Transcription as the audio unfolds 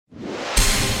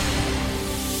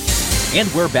And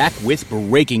we're back with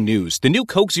breaking news. The new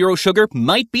Coke Zero Sugar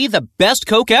might be the best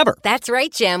Coke ever. That's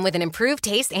right, Jim. With an improved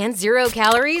taste and 0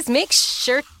 calories, make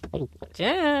sure...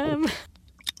 Jim.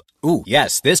 Ooh,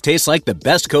 yes, this tastes like the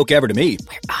best Coke ever to me.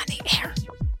 We're on the air.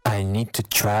 I need to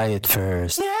try it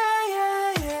first.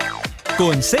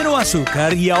 Con cero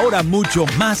azúcar y ahora mucho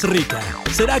más rica.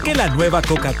 ¿Será que la nueva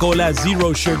Coca-Cola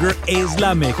Zero Sugar es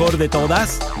la mejor de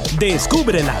todas?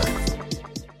 ¡Descúbrela!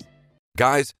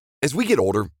 Guys, as we get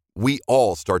older, we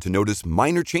all start to notice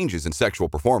minor changes in sexual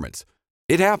performance.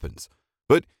 It happens.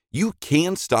 But you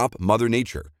can stop Mother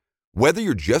Nature. Whether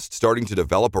you're just starting to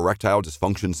develop erectile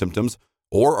dysfunction symptoms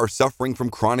or are suffering from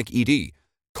chronic ED,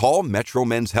 call Metro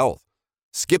Men's Health.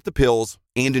 Skip the pills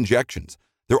and injections.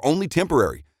 They're only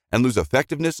temporary and lose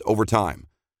effectiveness over time.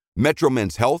 Metro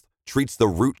Men's Health treats the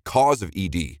root cause of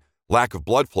ED, lack of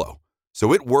blood flow,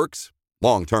 so it works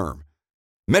long term.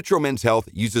 Metro Men's Health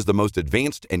uses the most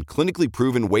advanced and clinically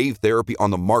proven wave therapy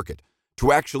on the market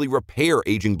to actually repair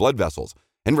aging blood vessels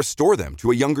and restore them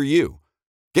to a younger you.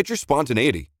 Get your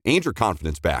spontaneity and your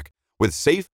confidence back with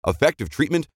safe, effective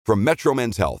treatment from Metro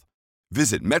Men's Health.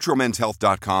 Visit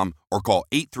metromenshealth.com or call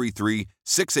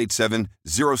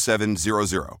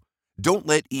 833-687-0700. Don't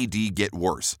let ED get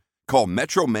worse. Call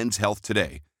Metro Men's Health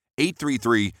today.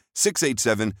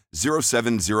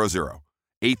 833-687-0700.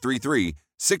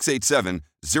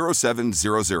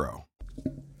 833-687-0700.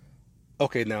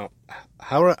 Okay, now,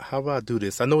 how do I do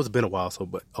this? I know it's been a while,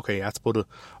 but okay, I supposed to,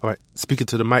 all right, speaking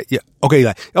to the mic. Yeah, okay,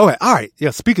 all right,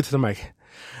 yeah, speaking to the mic.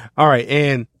 All right,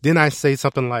 and then I say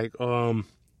something like, on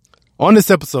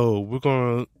this episode, we're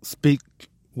going to speak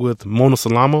with Mona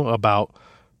Salama about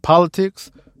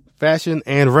politics, fashion,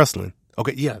 and wrestling.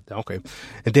 Okay, yeah, okay.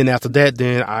 And then after that,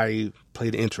 then I play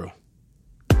the intro.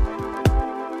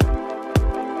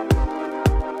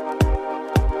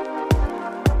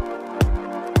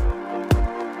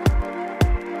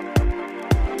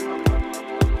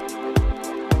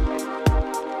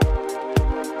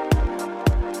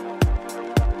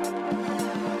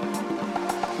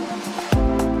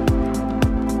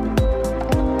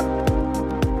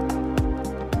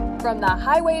 From the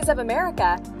highways of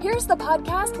America, here's the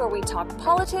podcast where we talk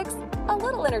politics, a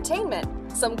little entertainment,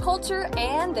 some culture,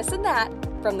 and this and that,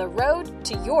 from the road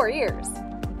to your ears.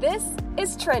 This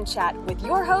is Trend Chat with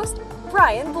your host,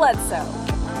 Brian Bledsoe.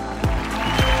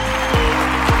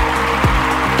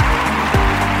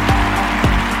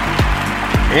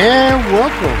 And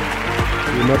welcome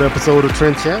to another episode of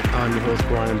Trend Chat. I'm your host,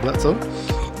 Brian Bledsoe.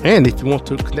 And if you want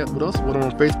to connect with us, we're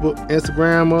on Facebook,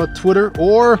 Instagram, Twitter,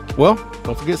 or, well,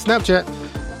 don't forget Snapchat.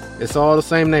 It's all the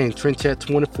same name, Trend Chat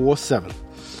 24/7.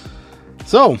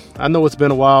 So, I know it's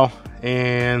been a while,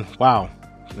 and wow,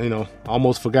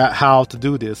 almost forgot how to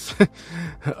do this.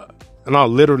 And I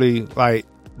literally,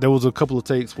 there was a couple of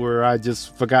takes where I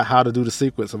just forgot how to do the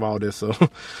sequence of all this. So,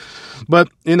 but,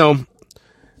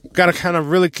 got to kind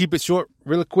of really keep it short,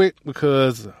 really quick,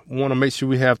 because we want to make sure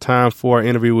we have time for our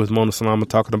interview with Mona Salama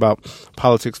talking about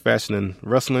politics, fashion, and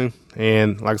wrestling.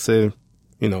 And like I said,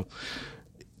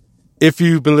 if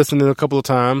you've been listening a couple of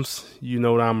times, you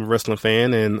know that I'm a wrestling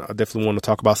fan, and I definitely want to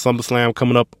talk about SummerSlam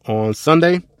coming up on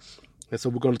Sunday. And so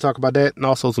we're going to talk about that and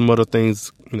also some other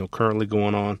things, currently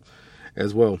going on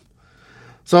as well.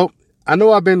 So I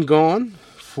know I've been gone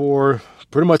for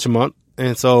pretty much a month.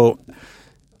 And so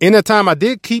in that time, I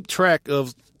did keep track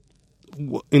of,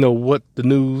 what the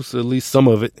news, at least some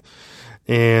of it,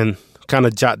 and kind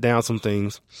of jot down some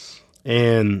things.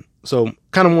 And so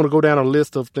kind of want to go down a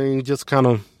list of things, just kind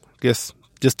of, just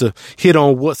to hit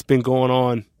on what's been going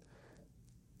on,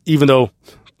 even though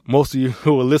most of you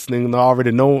who are listening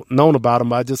already known about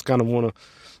them. I just kind of want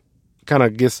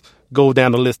to go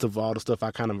down the list of all the stuff I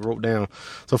kind of wrote down.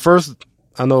 So first,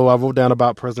 I know I wrote down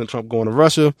about President Trump going to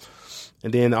Russia.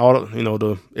 And then all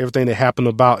everything that happened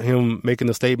about him making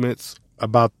the statements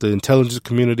about the intelligence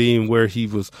community and where he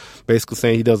was basically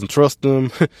saying he doesn't trust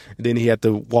them. And then he had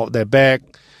to walk that back.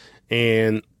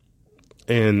 And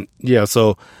yeah,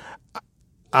 so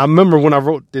I remember when I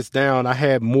wrote this down, I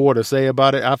had more to say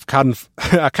about it. I kind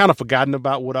of forgotten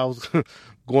about what I was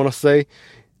going to say.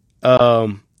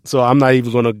 So I'm not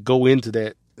even going to go into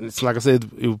that. It's like I said,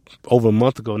 it was over a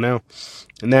month ago now.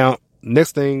 And now,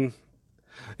 next thing,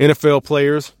 NFL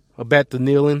players are back to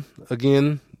kneeling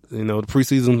again. The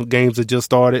preseason games that just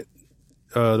started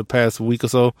the past week or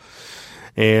so.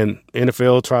 And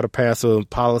NFL tried to pass a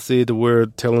policy to where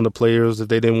telling the players if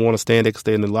they didn't want to stand, they could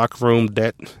stay in the locker room.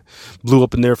 That blew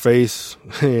up in their face,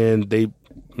 and they,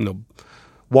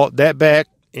 walked that back.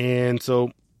 And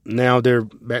so now they're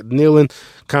back kneeling.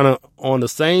 Kind of on the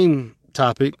same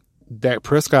topic, Dak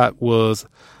Prescott was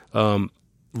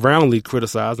roundly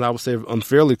criticized, and I would say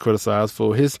unfairly criticized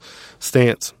for his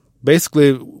stance,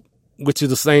 basically, which is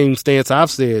the same stance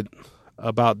I've said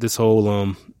about this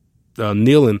whole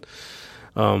kneeling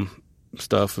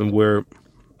stuff, and where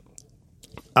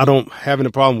I don't have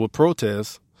any problem with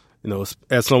protests.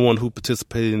 As someone who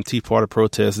participated in Tea Party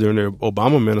protests during the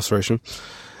Obama administration,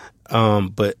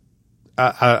 but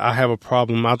I have a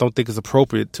problem. I don't think it's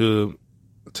appropriate to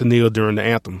kneel during the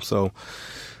anthem. So,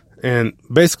 and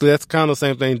basically that's kind of the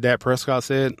same thing Dak Prescott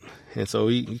said, and so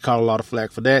he caught a lot of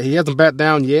flack for that. He hasn't backed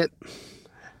down yet,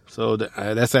 so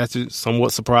that's actually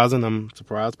somewhat surprising. I'm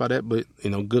surprised by that, but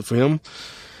good for him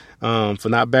for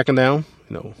not backing down.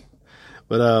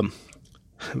 But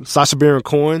Sacha Baron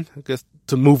Cohen, I guess,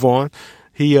 to move on,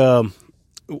 he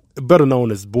better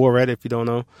known as Borat, if you don't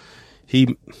know,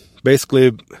 he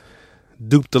basically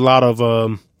duped a lot of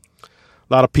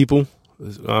people,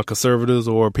 conservatives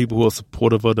or people who are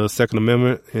supportive of the Second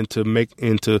Amendment,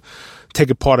 into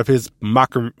taking part of his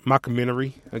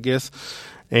mockumentary, I guess,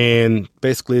 and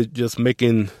basically just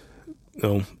making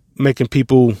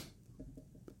people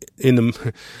in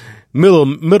the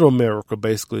middle America,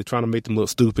 basically trying to make them look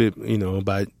stupid,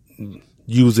 by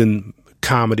using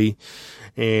comedy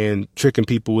and tricking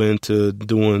people into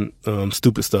doing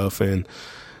stupid stuff, and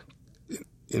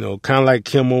kind of like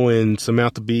Kimmel and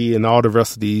Samantha Bee and all the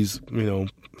rest of these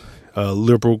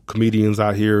liberal comedians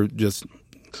out here, just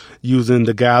using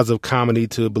the guise of comedy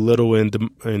to belittle and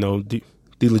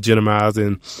delegitimize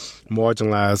and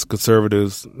marginalize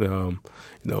conservatives,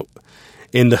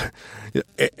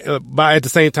 by at the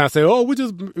same time saying, "Oh, we're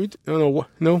just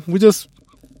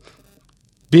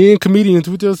being comedians.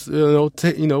 We just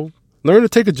learn to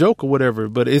take a joke or whatever."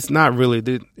 But it's not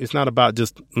really. It's not about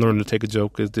just learning to take a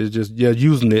joke. They're just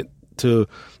using it to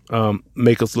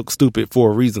make us look stupid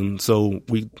for a reason. So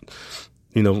we,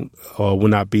 will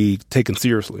not be taken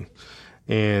seriously.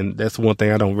 And that's one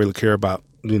thing I don't really care about.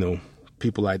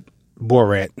 People like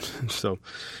Borat. So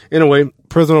anyway,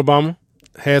 President Obama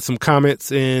had some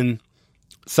comments in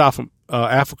South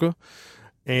Africa,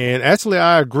 and actually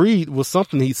I agreed with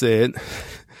something he said.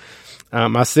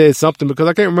 I said something because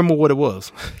I can't remember what it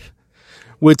was,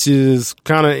 which is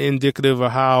kind of indicative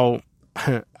of how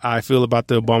I feel about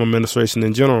the Obama administration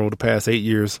in general the past 8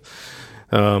 years.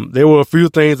 There were a few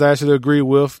things I actually agree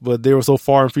with, but they were so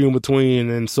far and few in between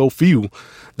and so few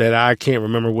that I can't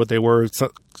remember what they were,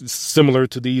 similar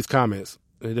to these comments.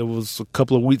 It was a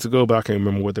couple of weeks ago, but I can't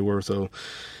remember what they were. So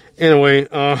anyway,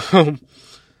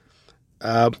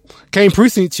 came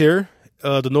precinct chair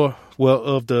of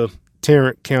the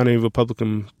Tarrant County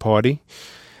Republican Party,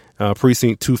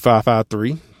 precinct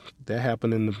 2553. That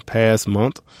happened in the past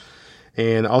month.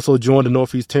 And also joined the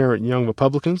Northeast Tarrant Young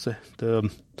Republicans.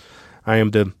 I am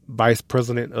the vice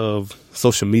president of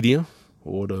social media,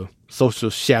 or the social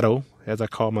shadow, as I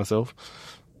call myself.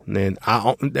 And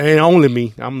only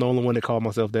me. I'm the only one that called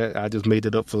myself that. I just made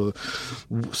it up for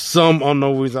some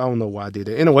unknown reason. I don't know why I did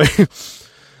it. Anyway,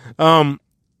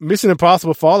 Mission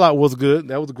Impossible Fallout was good.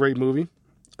 That was a great movie.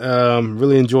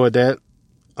 Really enjoyed that.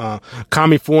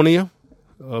 California,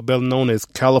 better known as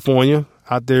California,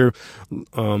 out there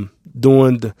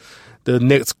doing the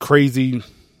next crazy,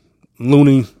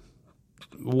 loony,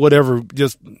 whatever,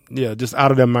 just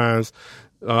out of their minds.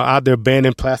 Out there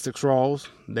banning plastic straws.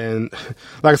 Then,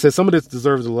 like I said, some of this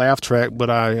deserves a laugh track, but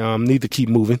I need to keep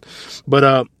moving.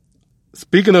 But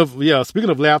speaking of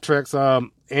laugh tracks,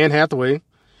 Anne Hathaway,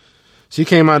 she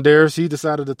came out there. She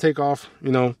decided to take off,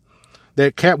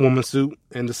 that Catwoman suit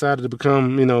and decided to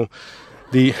become,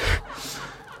 the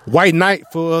white knight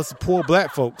for us poor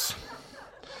black folks.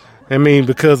 I mean,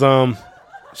 because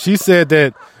she said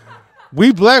that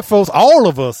we black folks, all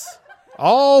of us,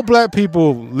 all black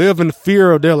people live in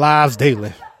fear of their lives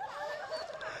daily.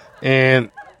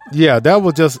 And yeah, that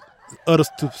was just utter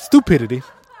stupidity,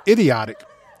 idiotic,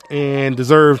 and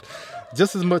deserved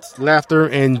just as much laughter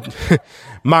and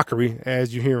mockery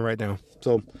as you're hearing right now.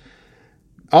 So,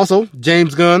 also,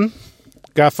 James Gunn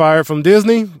got fired from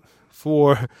Disney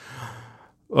for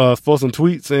some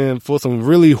tweets and for some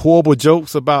really horrible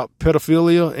jokes about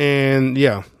pedophilia. And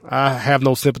yeah, I have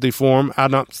no sympathy for him. I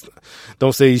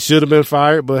don't say he should have been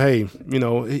fired, but hey,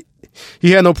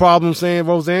 he had no problem saying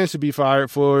Roseanne should be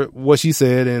fired for what she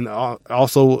said, and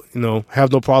also,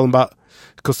 have no problem about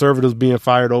conservatives being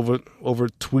fired over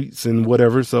tweets and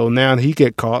whatever. So now he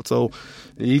get caught, so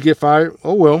he get fired.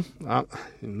 Oh well,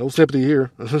 no sympathy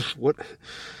here.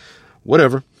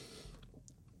 Whatever.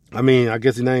 I mean, I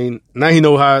guess now he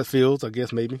know how it feels. I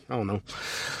guess maybe, I don't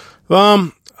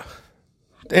know.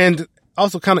 And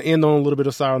also kind of end on a little bit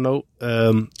of sour note.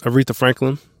 Aretha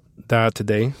Franklin died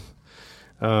today.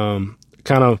 Kind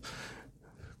of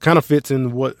kind of fits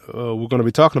in what we're going to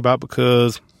be talking about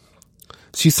because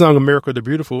she sung America the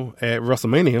Beautiful at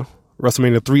WrestleMania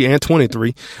 3 and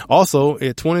 23. Also,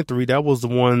 at 23, that was the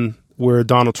one where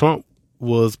Donald Trump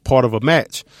was part of a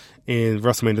match in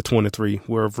WrestleMania 23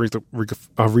 where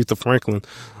Aretha Franklin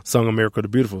sung America the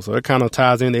Beautiful. So it kind of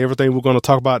ties into everything we're going to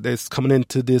talk about that's coming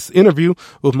into this interview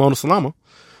with Mona Salama.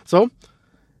 So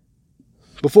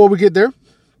before we get there,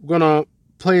 we're going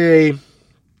to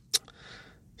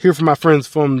hear from my friends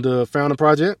from the Founding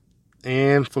Project,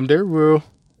 and from there we'll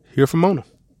hear from Mona.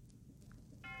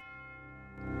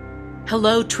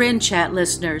 Hello, Trend Chat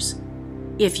listeners.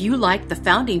 If you like the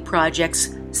Founding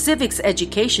Project's Civics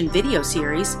Education video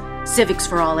series, Civics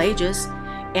for All Ages,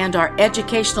 and our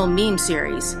educational meme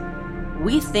series,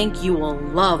 we think you will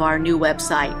love our new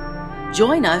website.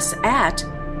 Join us at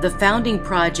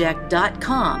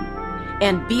thefoundingproject.com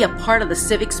and be a part of the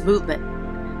civics movement.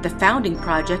 The Founding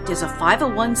Project is a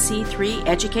 501c3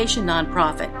 education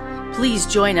nonprofit. Please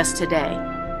join us today.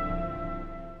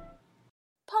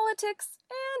 Politics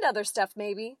and other stuff,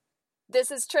 maybe.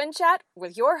 This is Trend Chat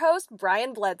with your host,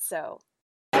 Brian Bledsoe.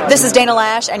 This is Dana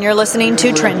Lash, and you're listening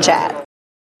to Trend Chat.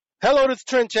 Hello, this is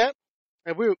Trend Chat,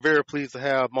 and we're very pleased to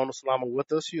have Mona Salama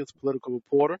with us. She is a political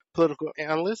reporter, political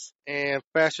analyst, and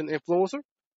fashion influencer.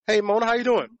 Hey, Mona, how you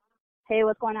doing? Hey,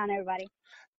 what's going on, everybody?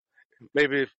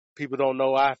 Maybe if people don't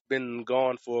know, I've been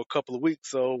gone for a couple of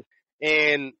weeks,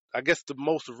 and I guess the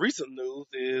most recent news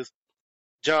is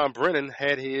John Brennan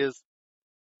had his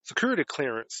security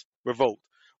clearance revoked,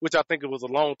 which I think it was a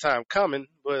long time coming,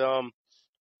 but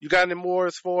you got any more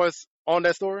as far as on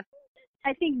that story?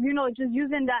 I think, just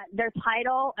using their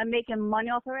title and making money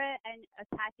off of it and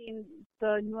attacking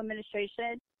the new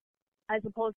administration as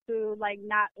opposed to,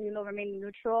 not, remaining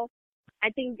neutral.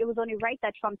 I think it was only right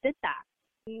that Trump did that.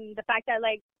 And the fact that,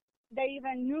 they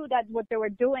even knew that what they were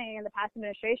doing in the past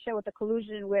administration with the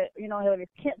collusion with, Hillary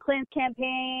Clinton's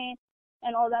campaign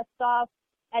and all that stuff,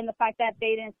 and the fact that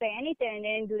they didn't say anything and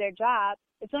they didn't do their job,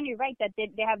 it's only right that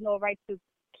they have no right to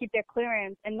keep their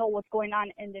clearance and know what's going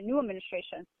on in the new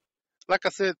administration. Like I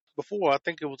said before, I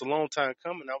think it was a long time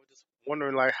coming. I was just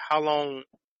wondering, how long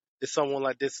is someone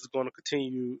like this is going to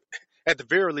continue, at the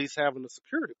very least, having a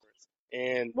security clearance?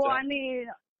 And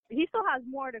he still has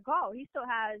more to go. He still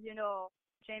has,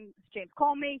 James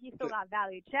Comey. He still got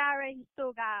Valerie Jarrett. He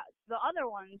still got the other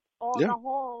ones, the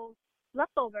whole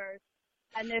leftovers.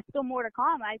 And there's still more to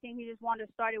come. I think he just wanted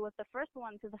to start it with the first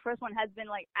one because the first one has been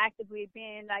actively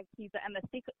being he's an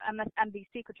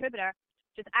MSNBC contributor,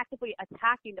 just actively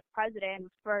attacking the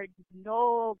president for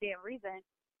no damn reason,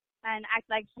 and act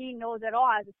like he knows it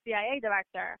all as a CIA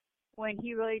director when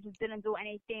he really just didn't do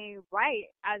anything right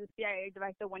as a CIA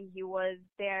director when he was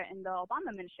there in the Obama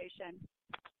administration.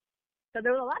 So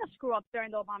there was a lot of screw ups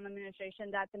during the Obama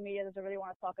administration that the media doesn't really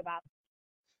want to talk about.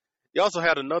 You also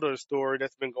had another story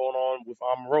that's been going on with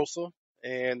Omarosa,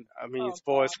 and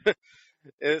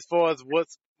as far as what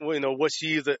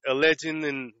she's alleging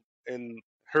and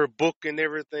her book and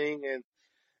everything,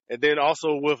 and then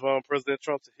also with President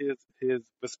Trump, his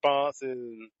response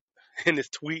and his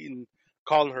tweet and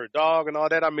calling her dog and all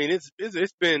that.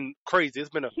 It's been crazy. It's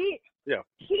been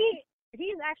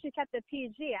He's actually kept it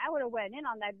PG. I would have went in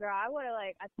on that girl. I would have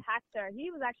attacked her. He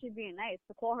was actually being nice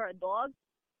to call her a dog.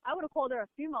 I would have called her a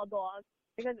female dog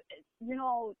because,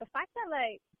 the fact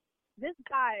that, this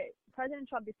guy, President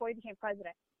Trump, before he became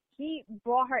president, he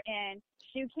brought her in.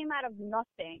 She came out of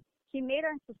nothing. He made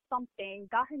her into something,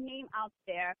 got her name out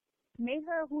there, made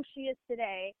her who she is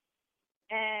today.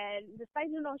 And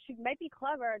despite, she might be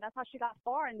clever, that's how she got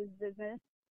far in this business,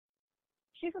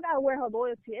 she forgot where her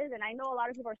loyalty is. And I know a lot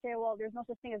of people are saying, well, there's no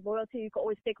such thing as loyalty. You can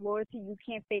always fake loyalty. You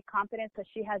can't fake confidence because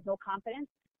she has no confidence.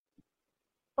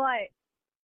 But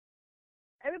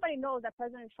everybody knows that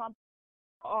President Trump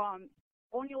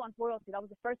only wants loyalty. That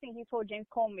was the first thing he told James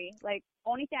Comey.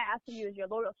 Only thing I ask of you is your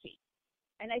loyalty.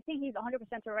 And I think he's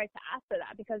 100% the right to ask for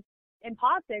that because in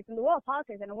politics, in the world of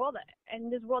politics, in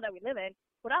this world that we live in,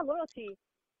 without loyalty,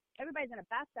 everybody's in a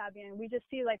backstab. And we just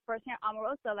see firsthand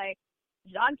Omarosa,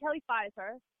 John Kelly fires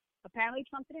her. Apparently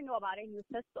Trump didn't know about it. He was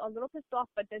a little pissed off,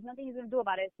 but there's nothing he's going to do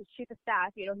about it. It's his chief of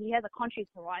staff. He has a country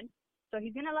to run. So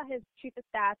he's going to let his chief of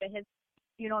staff and his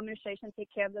administration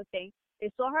take care of those things. They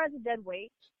saw her as a dead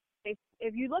weight.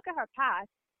 If you look at her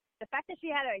past, the fact that she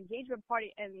had an engagement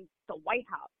party in the White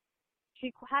House,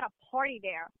 she had a party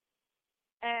there,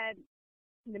 and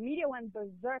the media went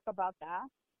berserk about that.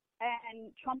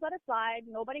 And Trump let it slide.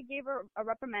 Nobody gave her a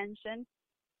reprimand.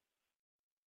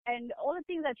 And all the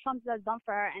things that Trump has done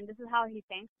for her, and this is how she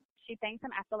thanks him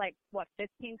after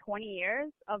 15, 20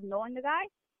 years of knowing the guy.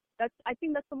 I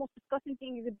think that's the most disgusting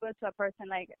thing you could do to a person,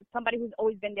 like somebody who's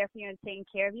always been there for you and taking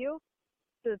care of you,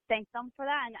 to thank them for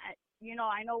that. And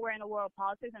I know we're in a world of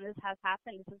politics, and this has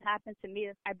happened. This has happened to me.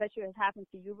 I bet you it has happened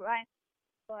to you, Brian.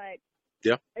 But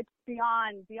Yeah. it's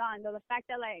beyond. The fact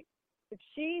that, like, if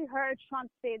she heard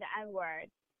Trump say the N-word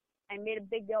and made a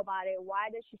big deal about it, why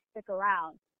did she stick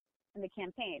around in the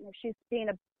campaign? If she's being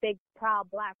a big, proud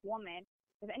black woman,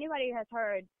 if anybody has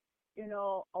heard,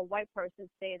 a white person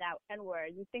say that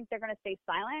N-word, you think they're going to stay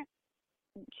silent?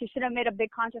 She should have made a big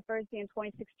controversy in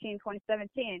 2016,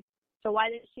 2017. So why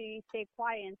did she stay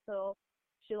quiet until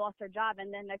she lost her job?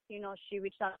 And then next thing you know, she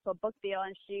reached out to a book deal,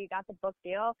 and she got the book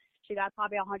deal. She got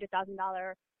probably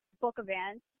 $100,000 book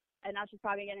advance, and now she's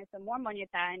probably getting some more money at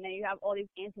that. And then you have all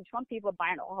these anti-Trump people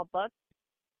buying all her books.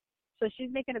 So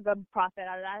she's making a good profit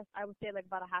out of that. I would say like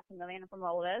about $500,000 from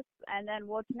all this. And then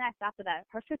what's next after that?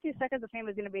 Her 50 seconds of fame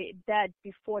is going to be dead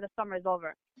before the summer is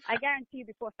over. I guarantee you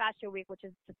before Fashion Week, which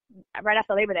is right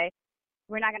after Labor Day,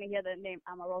 we're not going to hear the name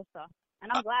Omarosa.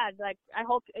 And I'm glad. Like, I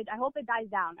hope it dies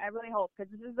down. I really hope,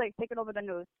 because this is like taking over the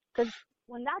news. Because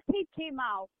when that tape came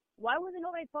out, why wasn't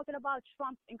nobody talking about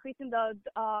Trump increasing the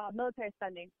military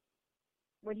spending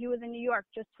when he was in New York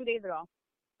just 2 days ago?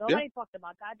 Nobody talked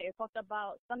about that. They talked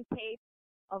about some tape,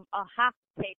 of a half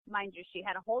tape, mind you. She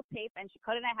had a whole tape, and she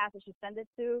cut it in half, and she sent it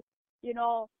to,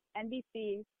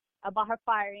 NBC about her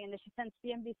firing, and then she sent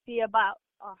CNBC about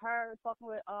her talking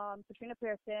with Katrina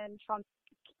Pearson, Trump's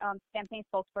campaign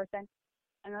spokesperson,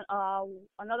 and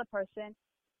another person.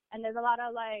 And there's a lot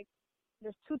of,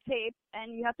 there's two tapes,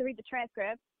 and you have to read the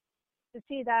transcript to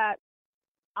see that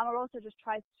Omarosa just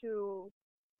tries to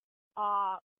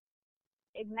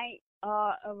ignite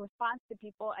a response to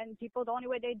people, and people, the only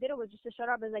way they did it was just to shut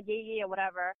up, is like, yeah,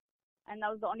 whatever. And that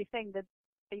was the only thing that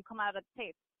you come out of the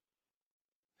tape.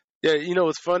 Yeah,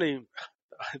 it's funny.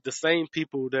 The same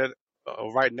people that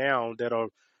right now that are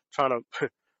trying to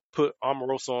put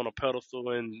Omarosa on a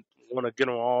pedestal and want to get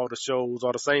on all the shows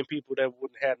are the same people that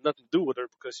wouldn't have nothing to do with her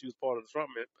because she was part of the Trump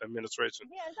administration.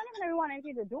 Yeah, it's not even everyone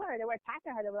anything to do with her. They were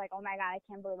attacking her. They were like, oh my God, I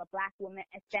can't believe a black woman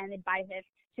is standing by him.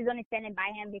 She's only standing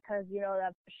by him because,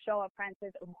 the show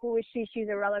Apprentice, who is she? She's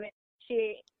irrelevant.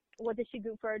 What did she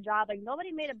do for her job? Like,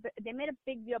 they made a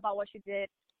big deal about what she did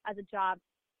as a job.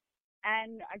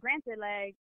 And granted,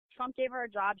 like, Trump gave her a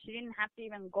job. She didn't have to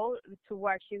even go to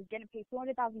work. She was getting paid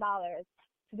 $200,000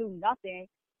 to do nothing.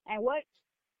 And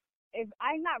if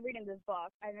I'm not reading this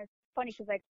book, and it's funny because,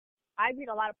 like, I read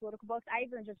a lot of political books. I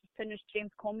even just finished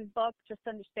James Comey's book just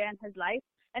to understand his life.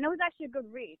 And it was actually a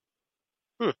good read.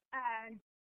 And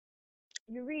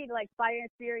you read, like, Fire and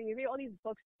Fury, you read all these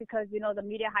books because, the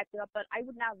media hyped it up. But I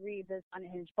would not read this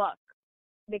unhinged book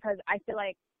because I feel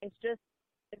like it's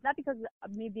not because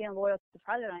of me being loyal to the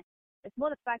president. It's more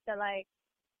the fact that, like,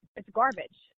 it's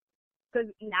garbage. Because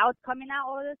now it's coming out,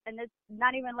 all of this, and it's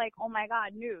not even like, oh my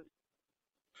God, news.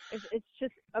 It's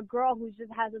just a girl who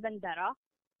just has a vendetta,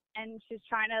 and she's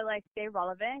trying to, like, stay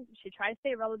relevant. She tried to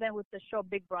stay relevant with the show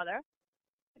Big Brother.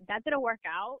 That didn't work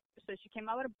out, so she came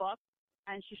out with a book,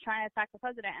 and she's trying to attack the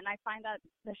president. And I find that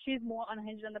she's more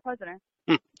unhinged than the president.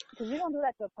 Because you don't do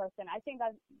that to a person. I think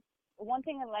that one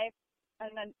thing in life,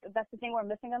 and then that's the thing we're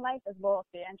missing in life, is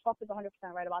loyalty. And Trump is 100%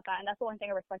 right about that. And that's the one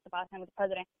thing I respect about him as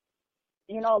president.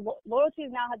 Loyalty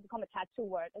now has become a tattoo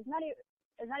word. It's not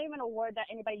even a word that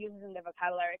anybody uses in their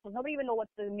vocabulary, because nobody even knows what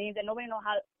it means, and nobody knows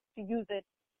how to use it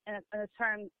in a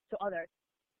term to others.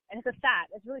 And it's sad.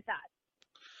 It's really sad.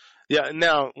 Yeah.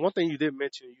 Now, one thing you did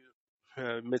mention,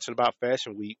 you mentioned about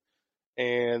Fashion Week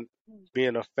and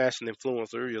being a fashion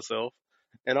influencer yourself.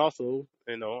 And also,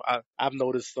 I've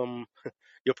noticed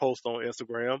your posts on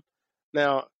Instagram.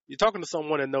 Now, you're talking to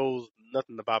someone that knows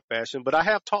nothing about fashion, but I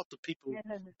have talked to people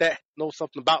that know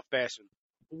something about fashion.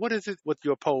 What is it with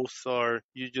your posts, or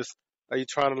are you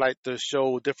trying to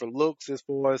show different looks as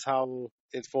far as in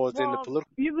the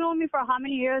political? You've known me for how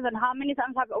many years, and how many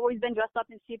times I've always been dressed up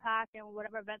in CPAC and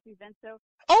whatever events we've been to.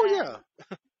 Oh, yeah.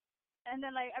 And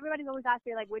then, like, everybody's always asked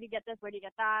me, like, where do you get this? Where do you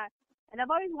get that? And I've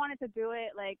always wanted to do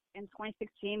it, like, in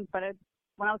 2016, but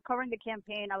when I was covering the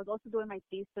campaign, I was also doing my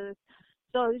thesis.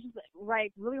 So it was just,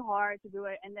 really hard to do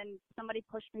it. And then somebody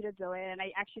pushed me to do it, and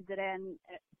I actually did it. And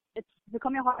it's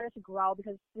becoming harder to grow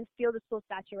because this field is so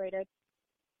saturated.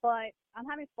 But I'm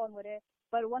having fun with it.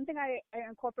 But one thing I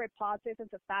incorporate politics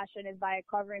into fashion is by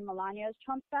covering Melania's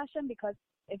Trump fashion, because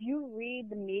if you read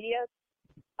the media's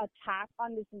attack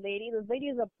on this lady is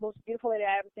the most beautiful lady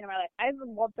I've ever seen in my life. I've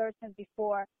loved her since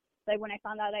before, like, when I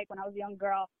found out, like, when I was a young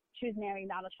girl, she was marrying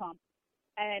Donald Trump.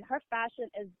 And her fashion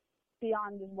is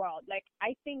beyond this world. Like,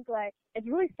 I think, like, it's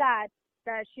really sad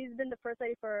that she's been the first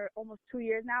lady for almost 2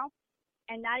 years now,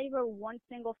 and not even one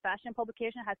single fashion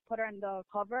publication has put her on the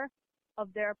cover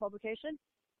of their publication.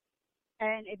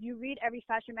 And if you read every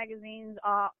fashion magazine's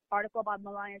article about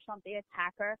Melania Trump, they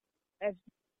attack her. If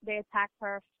they attack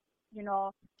her, you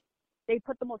know, they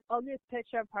put the most ugliest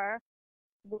picture of her,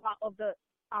 of the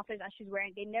outfit that she's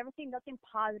wearing. They never say nothing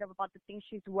positive about the things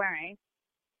she's wearing.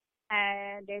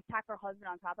 And they attack her husband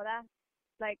on top of that.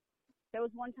 Like, there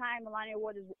was one time Melania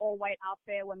wore this all-white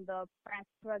outfit when the French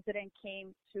president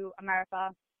came to America,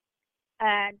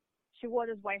 and she wore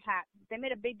this white hat. They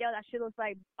made a big deal that she looks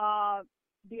like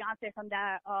Beyonce from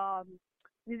that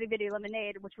music video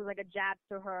Lemonade, which was like a jab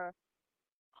to her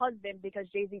husband because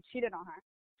Jay-Z cheated on her.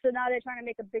 So now they're trying to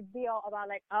make a big deal about,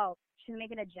 like, oh, she's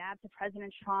making a jab to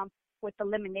President Trump with the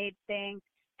Lemonade thing,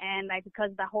 and, like,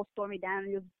 because that whole Stormy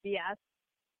Daniels was BS.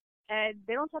 And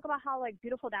they don't talk about how, like,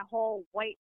 beautiful that whole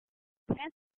white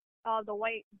pants, the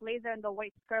white blazer and the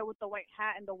white skirt with the white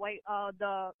hat and the white,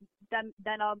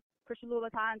 denim, Christian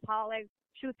Louboutin top, like,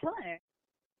 she was killing it.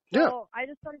 Yeah. So I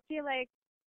just started seeing, like,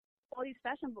 all these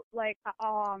fashion, like,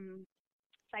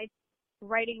 sites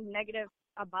writing negative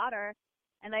about her.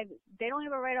 And, like, they don't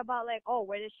even write about, like, oh,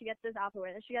 where did she get this outfit?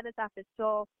 Where did she get this outfit?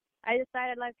 So I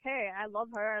decided, like, hey, I love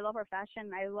her. I love her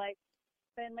fashion. I, like,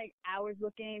 spend, like, hours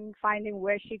looking, finding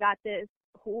where she got this,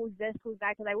 who's this, who's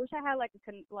that. Because I wish I had, like,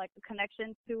 a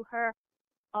connection to her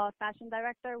fashion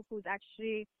director, who's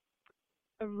actually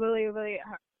a really, really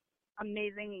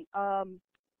amazing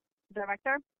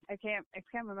director. I can't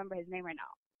remember his name right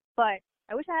now. But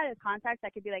I wish I had his contacts.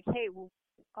 I could be like, hey,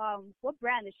 what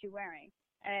brand is she wearing?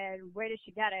 And where did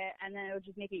she get it? And then it would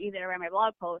just make it easier to write my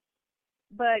blog post.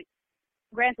 But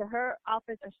granted, her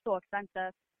outfits are so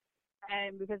expensive,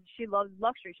 and because she loves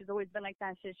luxury, she's always been like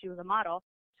that since she was a model.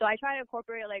 So I try to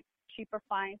incorporate, like, cheaper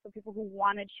finds for people who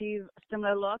want to achieve a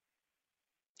similar look.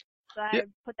 So I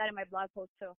put that in my blog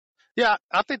post too. Yeah,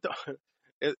 I think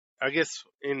I guess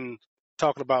in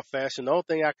talking about fashion, the only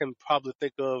thing I can probably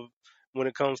think of when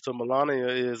it comes to Melania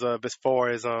is as far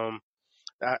as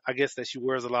I guess that she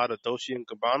wears a lot of Dolce &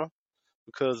 Gabbana,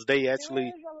 because they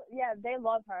actually they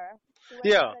love her. She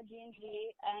wears a lot of G&G,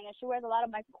 and she wears a lot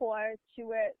of Michael Kors.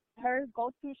 Her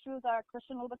go-to shoes are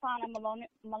Christian Louboutin and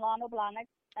Milano Blahnik,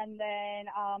 and then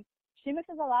she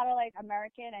mixes a lot of, like,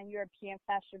 American and European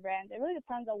fashion brands. It really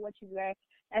depends on what you wear,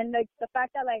 and, like, the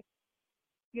fact that, like,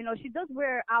 you know, she does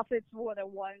wear outfits more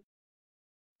than once.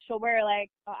 She'll wear, like,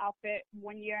 an outfit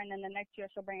one year, and then the next year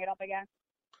she'll bring it up again.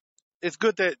 It's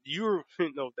good that you're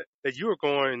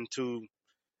going to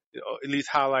at least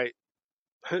highlight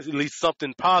at least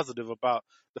something positive about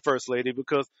the First Lady,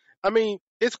 because, I mean,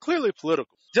 it's clearly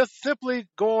political. Just simply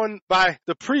going by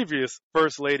the previous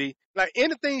First Lady, like,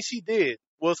 anything she did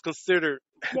was considered.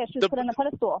 Yeah, she was put on a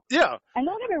pedestal. Yeah. And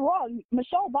don't get me wrong,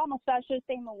 Michelle Obama's fashion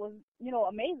statement was, you know,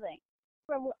 amazing.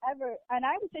 And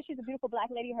I would say she's a beautiful black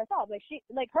lady herself.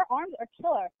 Like, her arms are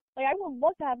killer. Like, I would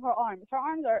love to have her arms. Her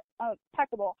arms are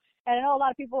impeccable. And I know a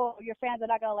lot of people, your fans, are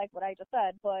not gonna like what I just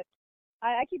said, but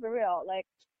I keep it real. Like,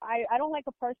 I don't like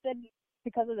a person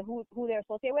because of who they're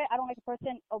associated with. I don't like a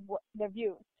person of their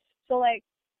views. So, like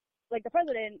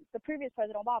the previous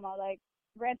President Obama, like,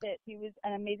 granted, he was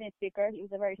an amazing speaker. He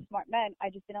was a very smart man. I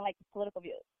just didn't like his political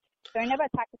views. So I never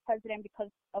attacked the president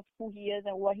because of who he is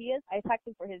and what he is. I attacked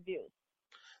him for his views.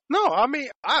 No, I mean,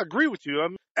 I agree with you. I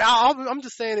mean, I'm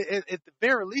just saying at the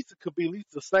very least, it could be at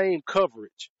least the same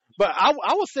coverage. But I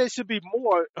would say it should be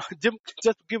more,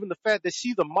 just given the fact that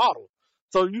she's a model.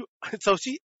 So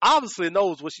she obviously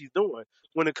knows what she's doing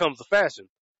when it comes to fashion.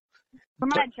 From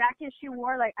that jacket she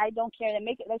wore, like, I don't care.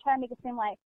 They try to make it seem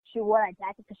like she wore that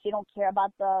jacket because she don't care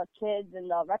about the kids in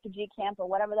the refugee camp or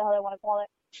whatever the hell they want to call it.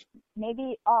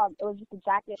 Maybe it was just a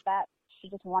jacket that she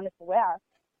just wanted to wear.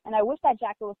 And I wish that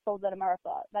jacket was sold in America.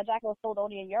 That jacket was sold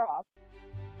only in Europe.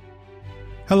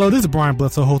 Hello, this is Brian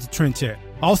Bledsoe, host of Trend Chat,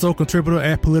 also contributor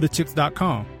at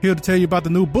PolitiChicks.com. Here to tell you about the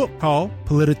new book called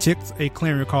Politichicks, A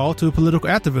Clarion Call to Political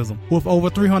Activism, with over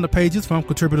 300 pages from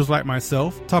contributors like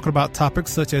myself, talking about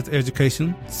topics such as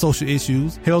education, social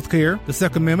issues, healthcare, the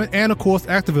Second Amendment, and, of course,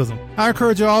 activism. I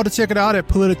encourage you all to check it out at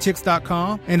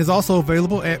PolitiChicks.com, and is also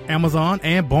available at Amazon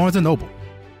and Barnes & Noble.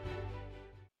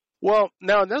 Well,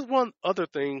 now, there's one other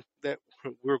thing that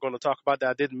we're going to talk about that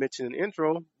I didn't mention in the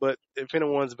intro, but if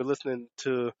anyone's been listening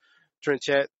to Trend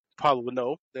Chat, probably would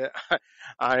know that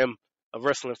I am a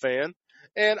wrestling fan.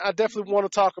 And I definitely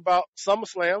want to talk about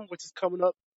SummerSlam, which is coming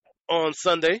up on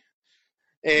Sunday.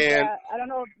 And I don't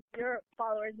know if your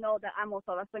followers know that I'm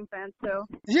also a wrestling fan, too.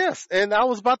 Yes, and I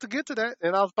was about to get to that,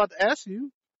 and I was about to ask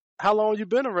you how long you've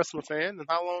been a wrestling fan and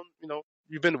how long,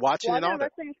 you've been watching and all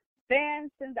that. Fan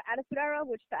since the Attitude Era,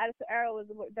 which the Attitude Era was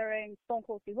during Stone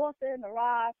Cold Steve Austin, The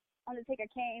Rock, Undertaker,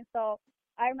 Kane. So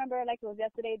I remember like it was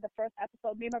yesterday, the first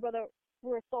episode. Me and my brother,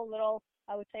 we were so little.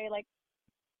 I would say like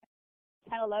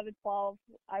 10, 11, 12.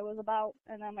 I was about,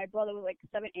 and then my brother was like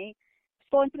 7, 8.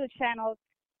 Going through the channels,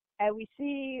 and we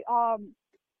see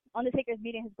Undertaker's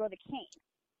meeting his brother Kane,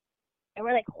 and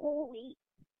we're like, holy,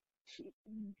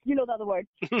 you know the other word,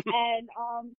 and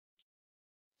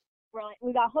we're like,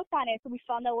 we got hooked on it, so we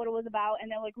found out what it was about,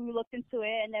 and then like we looked into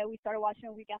it, and then we started watching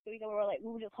it week after week, and we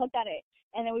were just hooked on it,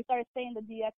 and then we started saying the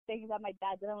DX things that my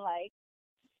dad didn't like,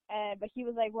 but he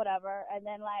was like whatever, and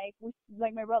then like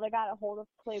my brother got a hold of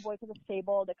Playboy because of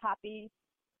Sable, the copy.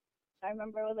 I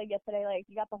remember it was like yesterday, like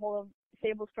he got the hold of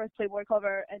Sable's first Playboy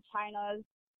cover, and China's,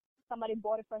 somebody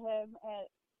bought it for him, and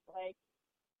like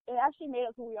it actually made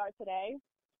us who we are today.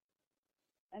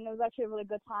 And it was actually a really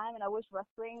good time, and I wish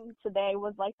wrestling today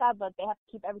was like that, but they have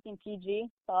to keep everything PG.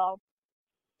 So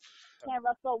can't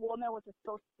wrestle a woman, which is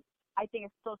so, I think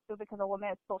it's so stupid because a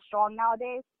woman is so strong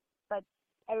nowadays, but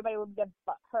everybody would get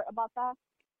hurt about that.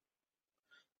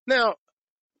 Now,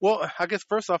 well, I guess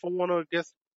first off, I want to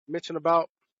mention about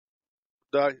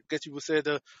I guess you would say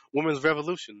the women's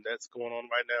revolution that's going on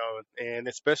right now, and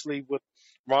especially with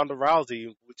Ronda Rousey,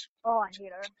 which. Oh, I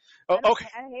hate her. Oh, okay.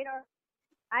 I hate her.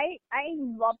 I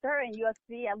loved her in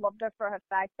UFC. I loved her for her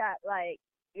fact that, like,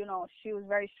 you know, she was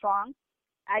very strong.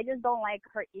 I just don't like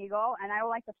her ego, and I don't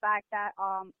like the fact that,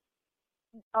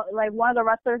 like, one of the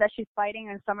wrestlers that she's fighting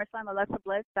in SummerSlam, Alexa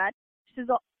Bliss, that she's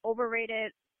an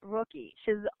overrated rookie.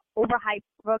 She's an overhyped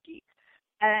rookie.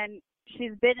 And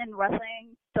she's been in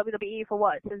wrestling, WWE, for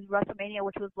what? Since WrestleMania,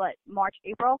 which was, what, March,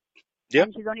 April? Yeah.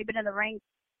 And she's only been in the ring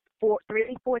 4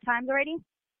 times already.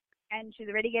 And she's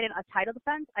already getting a title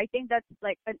defense. I think that's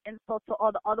like an insult to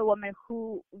all the other women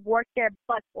who work their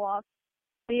butts off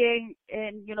being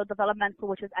in, you know, developmental,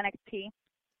 which is NXT.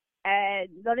 And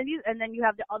then you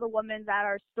have the other women that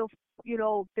are still, you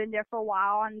know, been there for a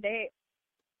while and they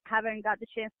haven't got the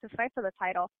chance to fight for the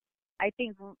title. I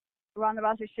think Ronda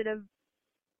Rousey should have,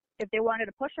 if they wanted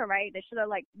to push her right, they should have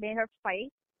like made her fight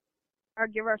or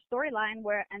give her a storyline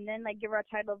and then like give her a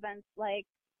title event, like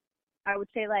I would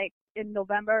say like in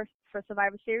November for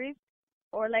Survivor Series,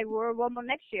 or like Royal Rumble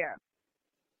next year.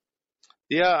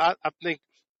 Yeah, I think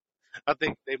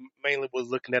they mainly was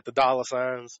looking at the dollar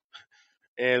signs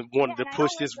and wanted to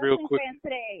push this real quick. Fans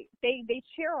today, they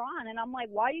cheer on, and I'm like,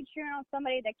 why are you cheering on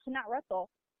somebody that cannot wrestle?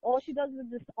 All she does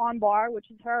is this arm bar, which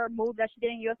is her move that she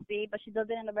did in UFC, but she does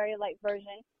it in a very light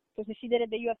version. Because if she did it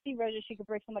the UFC version, she could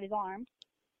break somebody's arm.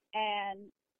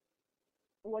 And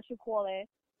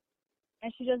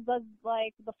and she just does,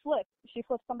 like, the flip. She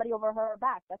flips somebody over her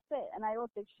back. That's it. And I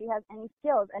don't think she has any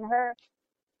skills. And her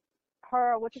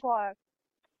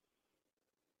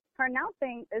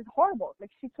announcing is horrible.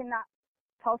 Like, she cannot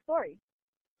tell stories.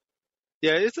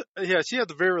 Yeah, she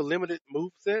has a very limited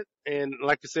move set. And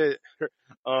like you said, her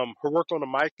work on the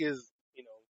mic is, you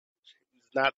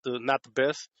know, not the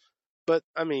best. But,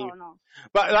 I mean,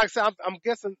 but like I said, I'm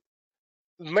guessing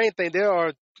the main thing, they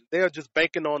are just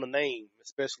banking on the name,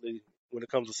 especially when it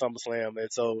comes to SummerSlam.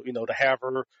 And so, you know, to have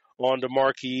her on the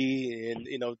marquee and,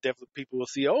 you know, definitely people will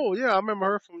see, oh, yeah, I remember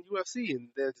her from UFC. And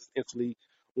they just instantly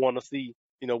want to see,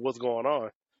 you know, what's going on.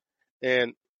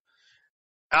 And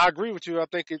I agree with you. I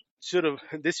think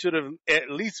this should have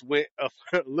at least went a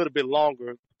little bit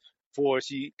longer before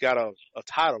she got a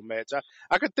title match.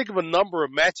 I could think of a number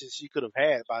of matches she could have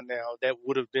had by now that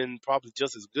would have been probably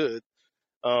just as good.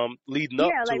 Leading up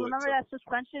to it. Yeah, like remember that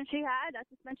suspension she had? That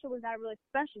suspension was not really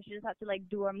suspension. She just had to like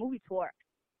do her movie tour.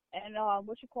 And on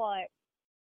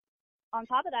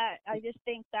top of that, I just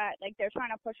think that like they're trying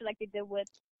to push it like they did with,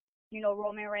 you know,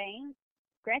 Roman Reigns.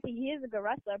 Granted, he is a good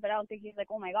wrestler, but I don't think he's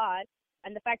like, oh my god.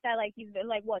 And the fact that like he's been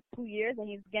like 2 years and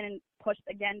he's getting pushed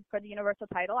again for the Universal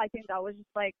title, I think that was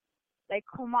just like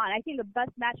come on. I think the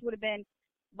best match would have been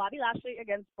Bobby Lashley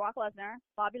against Brock Lesnar.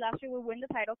 Bobby Lashley would win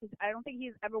the title because I don't think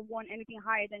he's ever won anything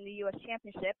higher than the U.S.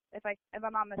 Championship, if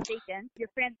I'm not mistaken. Your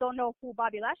fans don't know who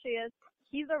Bobby Lashley is.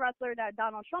 He's a wrestler that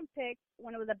Donald Trump picked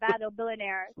when it was a Battle of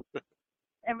Billionaires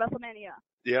in WrestleMania.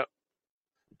 Yep.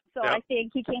 So I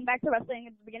think he came back to wrestling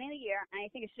at the beginning of the year, and I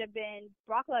think it should have been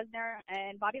Brock Lesnar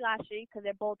and Bobby Lashley because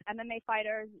they're both MMA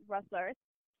fighters, wrestlers.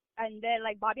 And then,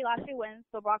 like, Bobby Lashley wins,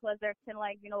 so Brock Lesnar can,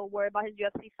 like, you know, worry about his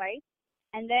UFC fight.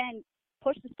 And then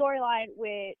push the storyline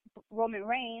with Roman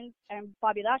Reigns and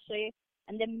Bobby Lashley,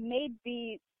 and then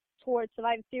maybe towards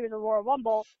Survivor Series or Royal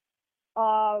Rumble,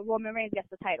 Roman Reigns gets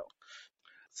the title.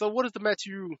 So what is the match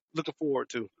you looking forward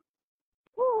to?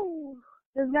 Woo!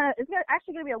 It's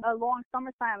actually gonna be a long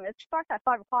summertime. It starts at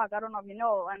 5 o'clock. I don't know if you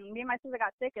know. And me and my sister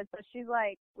got tickets, so she's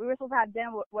like, we were supposed to have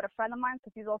dinner with a friend of mine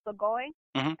because he's also going,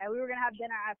 and we were gonna have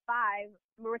dinner at 5.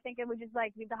 We were thinking we'd just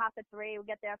like leave the house at 3. We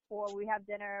get there at 4. We have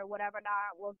dinner, whatever.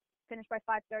 Not we'll finish by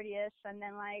 5:30ish, and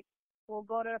then like we'll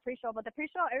go to the pre-show. But the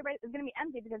pre-show, everybody is gonna be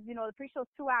empty because the pre-show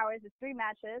is 2 hours. It's 3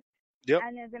 matches. Yep.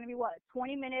 And there's gonna be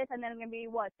 20 minutes, and then it's gonna be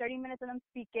 30 minutes of them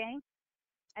speaking.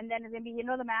 And then it's gonna be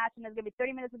another match, and there's gonna be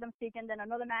 30 minutes of them speaking, then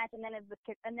another match, and then it's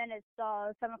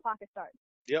 7 o'clock it starts.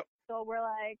 Yep. So we're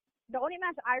like, the only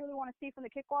match I really want to see from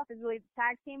the kickoff is really the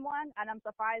tag team one, and I'm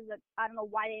surprised that I don't know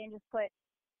why they didn't just put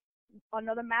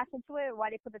another match into it. Why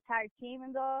they put the tag team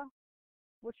in the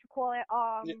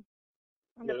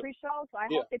in the pre-show. So I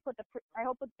hope they put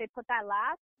that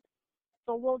last.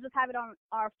 So we'll just have it on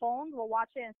our phones. We'll watch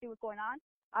it and see what's going on.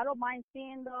 I don't mind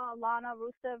seeing the Lana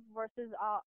Rusev versus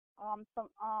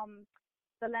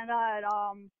Zelina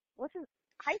and what's his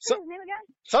name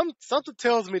again? Something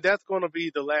tells me that's going to be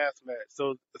the last match.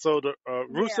 So the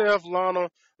Rusev Lana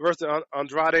versus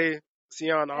Andrade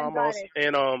Cien Almas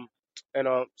and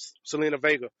Zelina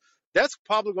Vega. That's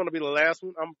probably going to be the last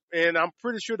one. I'm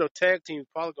pretty sure the tag team is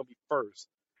probably going to be first.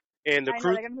 And the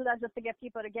they're gonna do that just to get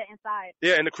people to get inside.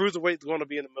 Yeah, and the cruiserweight is going to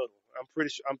be in the middle. I'm pretty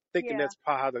sure. I'm thinking that's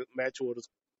probably how the match order is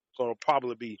going to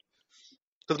probably be.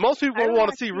 Because most people don't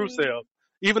want to see Rusev.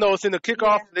 Even though it's in the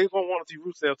kickoff, they don't want to see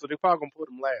Rusev, so they're probably going to put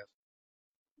him last.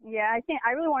 Yeah,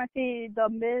 I really want to see The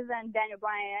Miz and Daniel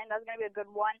Bryan. That's going to be a good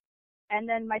one. And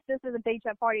then my sister's a big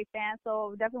Jeff Hardy fan,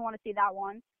 so definitely want to see that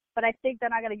one. But I think they're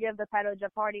not going to give the title to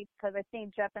Jeff Hardy because I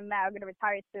think Jeff and Matt are going to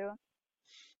retire soon.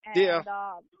 And,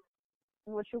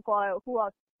 who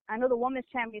else? I know the women's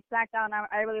champion SmackDown.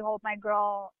 I really hope my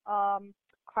girl,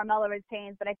 Carmella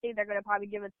retains, but I think they're going to probably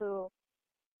give it to,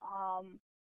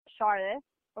 Charlotte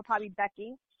or probably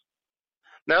Becky.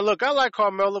 Now, look, I like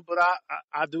Carmella, but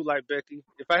I do like Becky.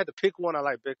 If I had to pick one, I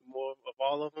like Becky more of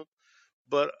all of them.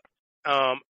 But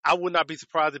I would not be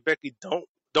surprised if Becky don't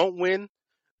win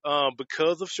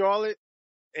because of Charlotte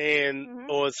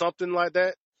or something like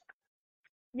that.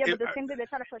 Yeah, but the same thing, they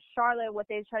try to put Charlotte, what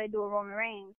they try to do with Roman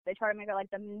Reigns. They try to make her like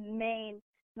the main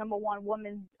number one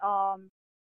woman,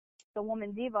 the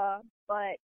woman diva,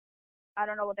 but I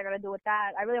don't know what they're going to do with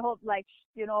that. I really hope,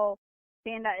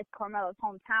 seeing that it's Carmella's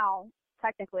hometown,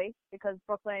 technically, because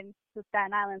Brooklyn to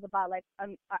Staten Island is about like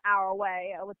an hour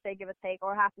away, I would say, give or take,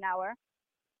 or half an hour.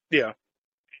 Yeah.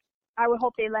 I would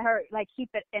hope they let her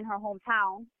keep it in her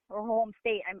hometown or her home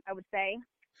state, I would say.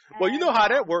 Well, you know how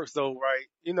that works, though, right?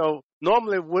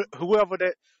 Normally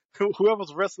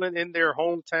whoever's wrestling in their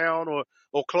hometown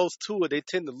or close to it, they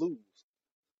tend to lose.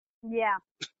 Yeah.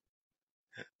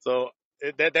 So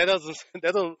that doesn't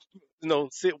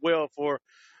sit well for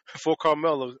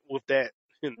Carmella with that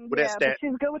that stat. But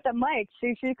she's good with the mic.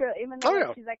 She could, even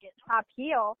though she's like a top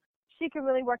heel, she could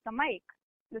really work the mic.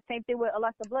 The same thing with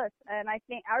Alexa Bliss, and I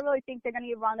really think they're gonna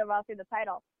give Ronda Rousey the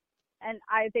title. And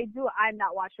if they do, I'm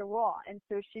not watching Raw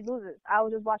until she loses. I will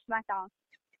just watch SmackDown.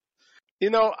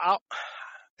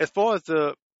 As far as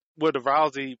the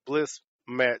Rousey Bliss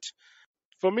match,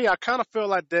 for me, I kind of feel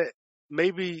like that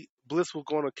maybe Bliss was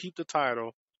going to keep the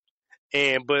title,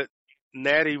 but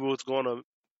Natty was going to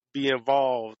be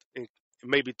involved and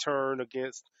maybe turn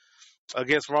against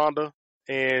Ronda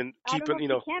and keep it. She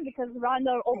can because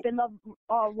Ronda opened up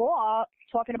Raw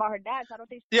talking about her dad. So I don't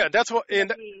think. Yeah, that's what.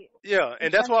 And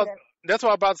that's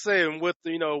what I'm about to say. And with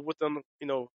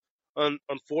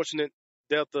unfortunate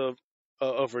death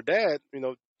of her dad,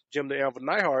 Jim the Anvil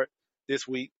Neidhart this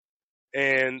week,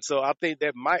 and so I think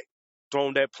that might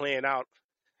throw that plan out,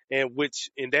 and which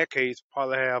in that case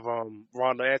probably have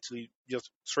Ronda actually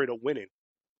just straight up winning.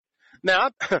 Now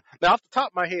off the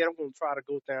top of my head, I'm going to try to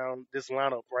go down this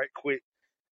lineup right quick.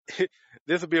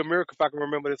 This would be a miracle if I can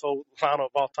remember this whole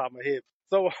lineup off the top of my head.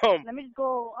 So let me just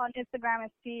go on Instagram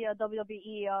and see a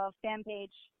WWE fan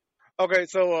page. Okay,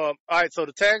 so all right, so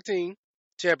the tag team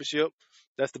championship,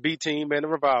 that's the B team and the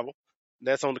Revival.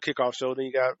 That's on the kickoff show. Then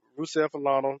you got Rusev and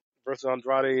Lana versus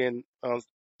Andrade and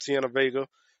Sienna Vega.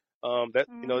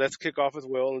 That's kickoff as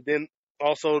well. And then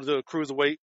also the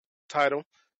cruiserweight title,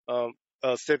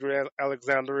 Cedric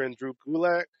Alexander and Drew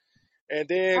Gulak. And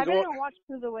then I didn't watch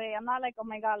Cruiserweight. I'm not like, oh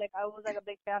my god, I was like a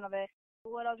big fan of it.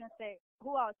 What I was gonna say?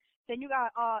 Who else? Then you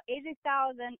got AJ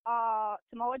Styles and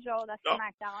Samoa Joe. That's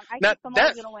SmackDown. I think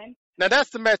Samoa's gonna win. Now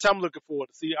that's the match I'm looking forward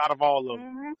to see out of all of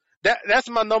them. That's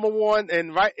my number one,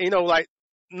 and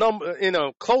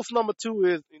close number two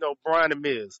is Bryan and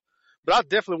Miz. But I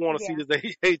definitely want to see this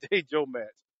AJ Joe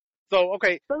match. So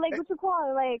okay. But what you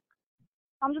call it?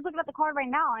 I'm just looking at the card right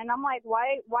now, and I'm like,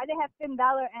 why they have Finn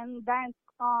Balor and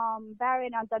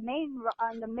Baron on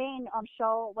the main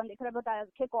show when they could have put that as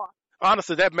a kickoff?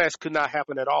 Honestly, that match could not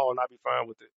happen at all, and I'd be fine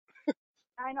with it.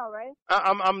 I know, right?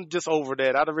 I'm just over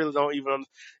that. I really don't even.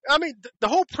 I mean, the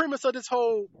whole premise of this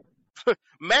whole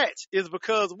match is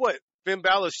because what? Finn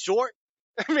Balor's short.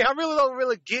 I mean, I really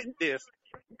don't get this.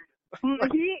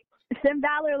 Finn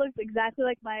Balor looks exactly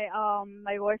like my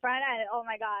boyfriend, and oh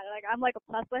my god, like I'm like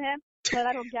obsessed with him, but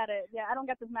I don't get it. Yeah, I don't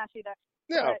get this match either.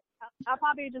 Yeah. But I'll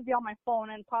probably just be on my phone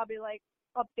and probably like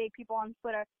update people on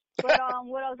Twitter. But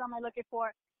what else am I looking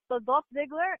for? So Dolph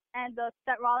Ziggler and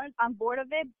Seth Rollins, I'm bored of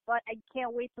it, but I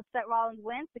can't wait till Seth Rollins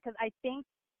wins because I think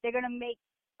they're gonna make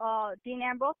Dean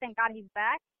Ambrose. Thank God he's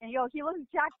back, and he looks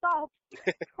jacked up.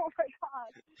 Oh my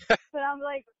god! But I'm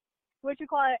like,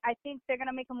 I think they're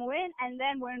gonna make him win, and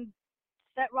then when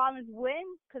Seth Rollins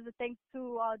wins, because it's thanks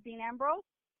to Dean Ambrose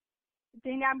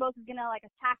is gonna like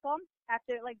attack him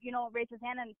after raise his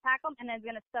hand and attack him, and then it's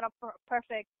gonna set up for a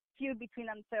perfect feud between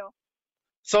them two.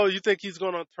 So you think he's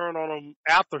gonna turn on him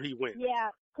after he wins? Yeah,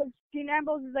 because Dean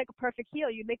Ambrose is like a perfect heel.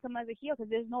 You make him as a heel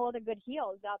because there's no other good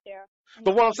heels out there.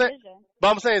 But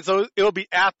I'm saying, so it'll be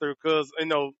after because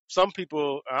some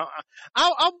people.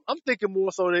 I'm thinking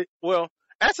more so that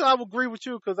actually I would agree with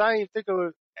you because I ain't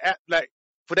thinking of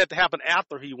for that to happen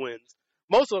after he wins.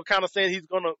 Most of them kind of saying he's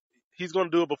gonna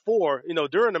do it before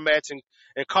during the match and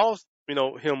cost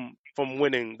him from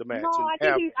winning the match. No, I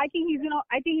think he's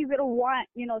gonna want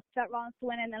Seth Rollins to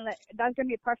win, and then that's gonna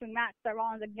be a perfect match, Seth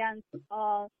Rollins against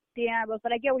Dean Ambrose.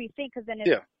 But I get what you think because then if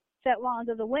Seth Rollins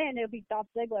doesn't win, it'll be Dolph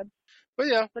Ziggler. But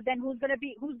yeah. But then who's gonna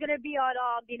be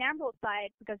on Dean Ambrose's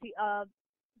side because he Dolph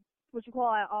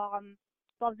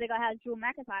Ziggler has Drew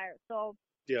McIntyre. So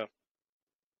yeah.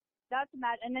 That's the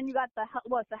match, and then you got the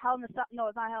Hell in the Cell. No,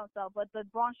 it's not Hell in the Cell, but the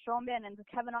Braun Strowman and the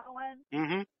Kevin Owens.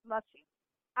 Mm-hmm. Let's see.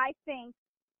 I think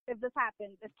if this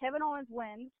happens, if Kevin Owens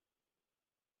wins,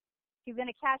 he's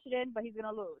gonna cash it in, but he's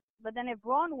gonna lose. But then if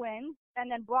Braun wins,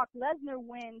 and then Brock Lesnar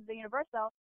wins the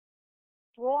Universal,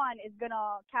 Braun is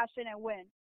gonna cash in and win.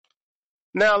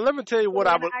 Now let me tell you what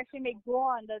I would actually make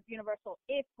Braun the Universal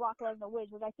if Brock Lesnar wins,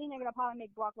 because I think they're gonna probably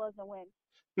make Brock Lesnar win.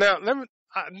 Now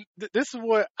this is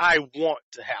what I want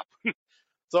to happen.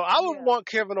 So I would want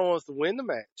Kevin Owens to win the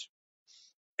match,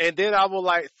 and then I would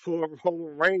like for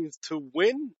Roman Reigns to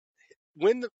win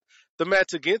the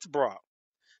match against Brock.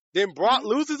 Then Brock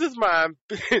loses his mind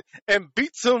and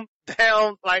beats him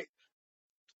down like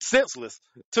senseless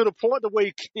to the point the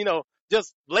way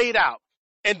just laid out,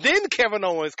 and then Kevin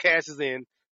Owens cashes in.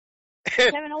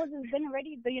 Kevin Owens has been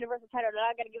already the Universal title. They're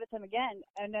not gonna give it to him again.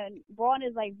 And then Braun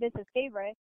is like Vince's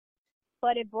favorite.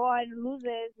 But if Braun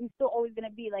loses, he's still always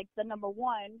gonna be like the number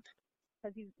one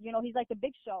because he's like the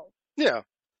Big Show. Yeah.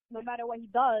 No matter what he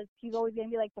does, he's always gonna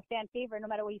be like the fan favorite, no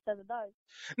matter what he says or does.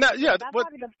 Now, yeah, that'll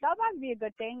probably be a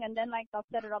good thing, and then they'll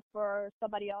set it up for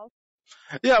somebody else.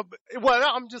 Yeah, well,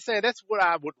 I'm just saying that's what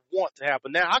I would want to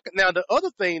happen. Now, the other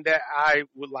thing that I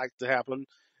would like to happen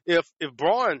if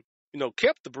Braun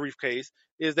kept the briefcase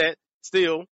is that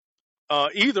still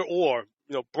either or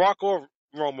Brock or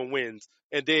Roman wins,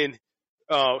 and then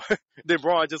then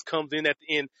Braun just comes in at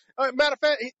the end. Matter of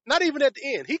fact, not even at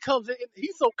the end. He comes in.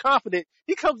 He's so confident.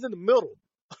 He comes in the middle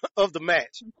of the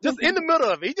match, just in the middle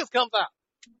of it. He just comes out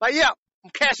like, "Yeah,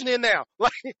 I'm cashing in now."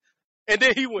 Like, and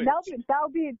then he wins. That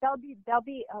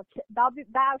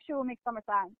actually will make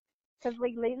SummerSlam. Because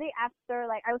like lately, after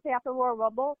Royal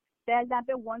Rumble, there has not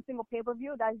been one single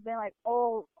pay-per-view that's been like,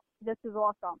 oh, this is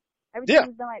awesome. Everything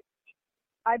has been like,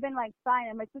 I've been like signed,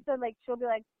 and my sister she'll be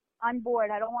like, I'm bored.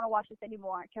 I don't want to watch this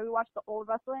anymore. Can we watch the old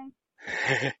wrestling?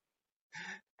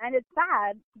 And it's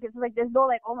sad because there's no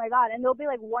oh my god, and there'll be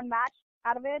one match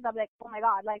out of it. I'll be like, oh my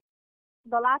god,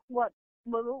 the last what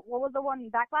was the one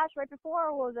Backlash right before,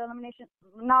 or was it elimination?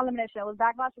 Not elimination. It was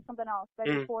Backlash or something else right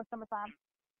before SummerSlam.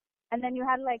 And then you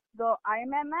had the Iron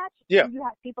Man match. Yeah. And you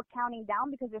had people counting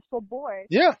down because they're so bored.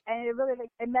 Yeah. And it really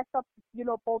it messed up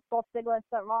both Dolph Ziggler and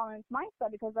Seth Rollins'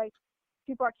 mindset because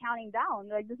people are counting down.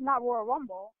 This is not Royal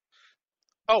Rumble.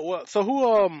 Oh well, so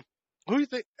who you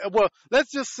think? Well,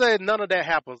 let's just say none of that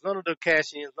happens. None of the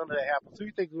cash-ins, none of that happens. Who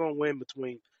you think is going to win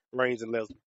between Reigns and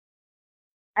Lesnar?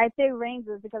 I say Reigns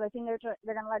is because I think they're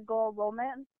going to let go of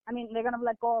Roman. I mean, they're going to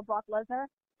let go of Brock Lesnar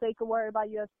so he could worry about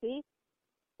UFC,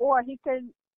 or he could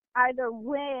either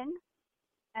win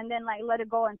and then let it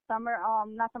go in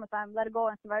not SummerSlam, let it go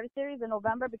in Survivor Series in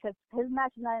November because his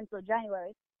match is not until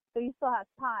January, so he still has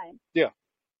time. Yeah.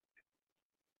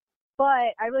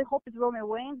 But I really hope it's Roman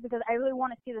wins because I really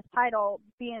want to see this title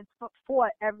being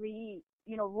fought every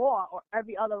Raw or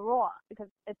every other Raw because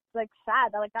it's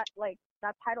sad that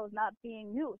that title is not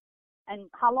being used. And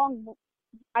how long?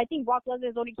 I think Brock Lesnar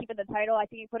is only keeping the title. I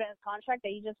think he put it in his contract that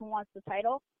he just wants the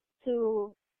title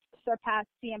to surpass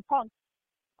CM Punk's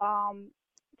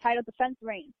title defense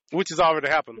reign. Which has already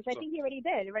happened. Which I think he already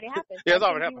did. It already happened. Yeah, it's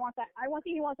already happened. I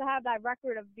think he wants to have that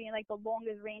record of being like the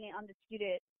longest reigning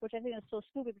undisputed, which I think is so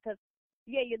stupid because,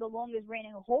 yeah, you're the longest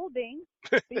reigning holding,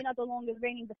 but you're not the longest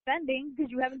reigning defending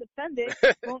because you haven't defended.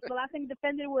 Well, the last thing you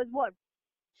defended was what?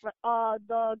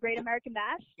 The Great American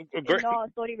Bash in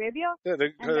Saudi Arabia. Yeah,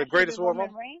 the greatest Royal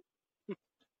Rumble.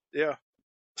 Yeah.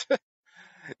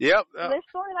 Yep. There's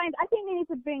storylines. I think they need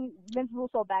to bring Vince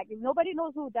Russo back. If nobody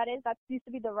knows who that is, that used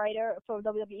to be the writer for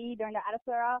WWE during the Attitude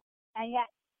Era, and yet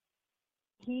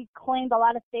he claimed a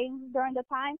lot of things during the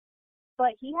time,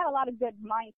 but he had a lot of good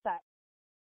mindset.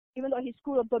 Even though he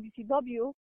screwed up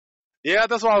WCW. Yeah,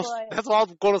 that's what I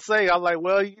was going to say. I'm like,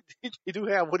 well, you do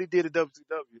have what he did at WCW.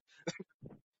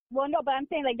 Well, no, but I'm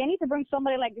saying, like, they need to bring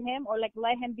somebody like him or, like,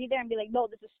 let him be there and be like, no,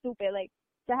 this is stupid. Like,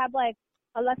 to have, like,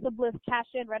 Alexa Bliss cash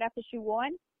in right after she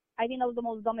won, I think that was the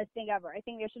most dumbest thing ever. I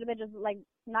think there should have been just, like,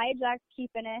 Nia Jax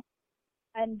keeping it,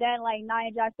 and then, like,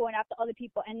 Nia Jax going after other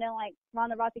people, and then, like,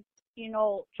 Ronda Rousey, you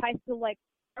know, tries to, like,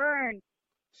 earn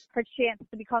her chance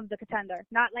to become the contender,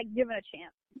 not, like, given a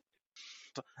chance.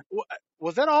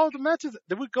 Was that all the matches?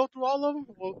 Did we go through all of them?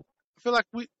 Well, I feel like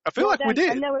we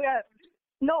did. And then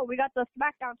we got the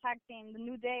SmackDown tag team, the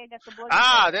New Day against the Blood.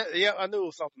 Yeah, I knew it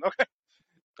was something.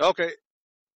 Okay.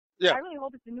 Yeah. I really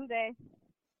hope it's the New Day.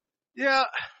 Yeah.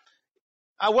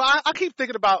 I keep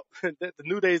thinking about that the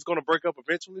New Day is going to break up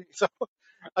eventually. So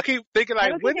I keep thinking like, I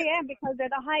don't think they am because they're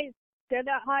the highest. They're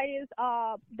the highest.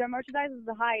 Their merchandise is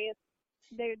the highest.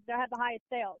 They have the highest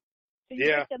sales. So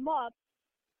you pick them up.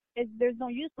 There's no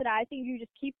use to that. I think you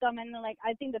just keep them, and then, like,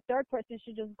 I think the third person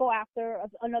should just go after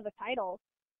another title.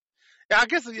 Yeah, I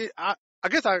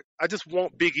guess I just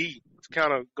want Big E to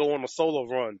kind of go on a solo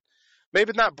run.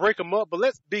 Maybe not break him up, but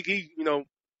let Big E,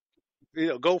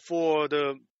 go for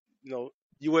the,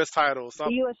 U.S. title or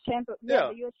something. The U.S. champion,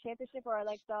 the U.S. championship, or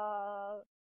like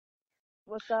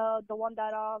what's the one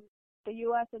that the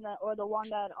U.S. or the one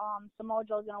that Samoa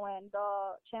Joe's gonna win,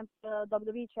 the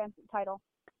WWE champion title.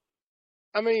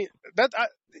 I mean,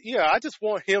 I just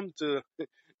want him to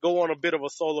go on a bit of a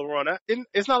solo run.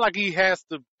 It's not like he has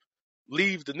to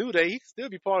leave the New Day. He can still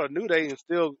be part of the New Day and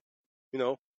still,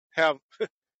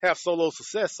 have solo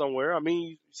success somewhere. I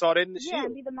mean, you saw that in the Shield. Yeah,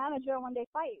 and be the manager when they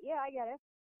fight. Yeah, I get it.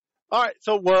 All right,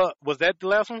 so was that the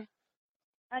last one?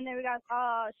 And then we got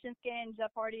Shinsuke and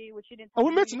Jeff Hardy, which you didn't.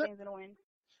 We mentioned that. Gonna win.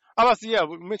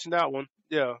 We mentioned that one.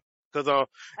 Yeah. Because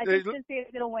I think Shinsuke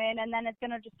is gonna win, and then it's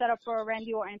gonna just set up for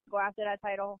Randy Orton to go after that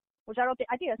title, which I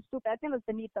think that's stupid. I think it's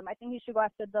beneath them. I think he should go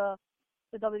after the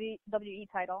WWE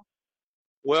title.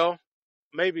 Well,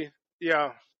 maybe,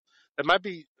 yeah, that might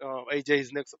be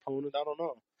AJ's next opponent. I don't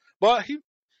know, but he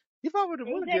probably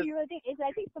would have.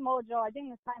 I think Samoa Joe. I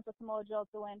think it's time for Samoa Joe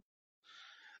to win.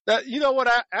 You know what?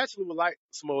 I actually would like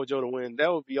Samoa Joe to win.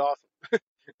 That would be awesome,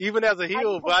 even as a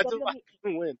heel. But I just like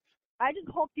him to win. I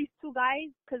just hope these two guys,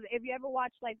 because if you ever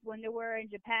watch, like, when they were in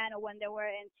Japan or when they were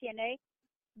in TNA,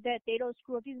 that they don't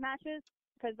screw up these matches.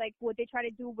 Because, like, what they try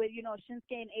to do with, Shinsuke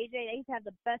and AJ, they used to have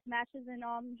the best matches in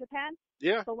Japan.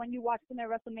 Yeah. So when you watch them at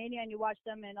WrestleMania and you watch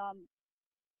them in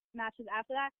matches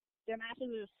after that, their matches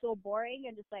are just so boring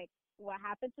and just, like, what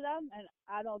happened to them. And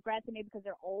I don't know, granted, maybe because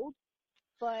they're old.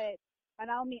 But, and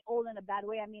I don't mean old in a bad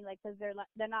way. I mean, like, because they're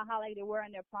not how, like, they were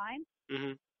in their prime.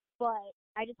 Mm-hmm. But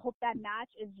I just hope that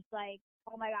match is just like,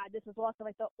 oh my God, this is awesome.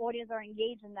 Like, the audience are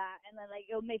engaged in that. And then, like,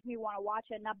 it'll make me want to watch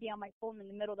it and not be on my phone in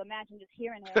the middle of the match and just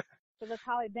hearing it. So that's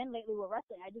how I've been lately with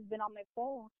wrestling. I just been on my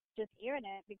phone just hearing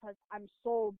it because I'm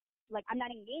so, like, I'm not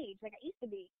engaged like I used to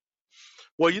be.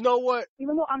 Well, you know what?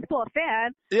 Even though I'm still a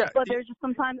fan. Yeah. But there's just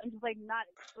sometimes I'm just, like, not,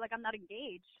 like, I'm not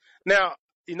engaged. Now,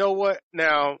 you know what?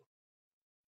 Now,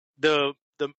 the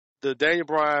Daniel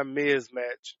Bryan Miz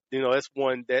match, that's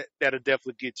one that'll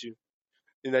definitely get you,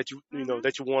 and that you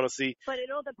want to see. But it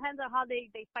all depends on how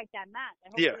they fight that match.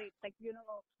 And hopefully,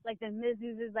 like the Miz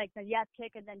uses like the yes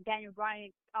kick, and then Daniel Bryan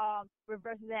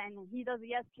reverses it, and he does the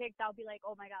yes kick. That'll be like,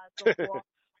 oh my God, so cool.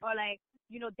 Or like,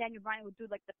 Daniel Bryan would do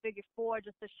like the figure four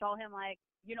just to show him, like,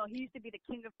 he used to be the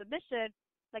king of submission,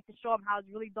 like to show him how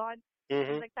it's really done,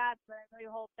 things like that. So I really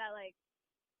hope that, like,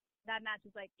 that match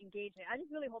is, like, engaging. I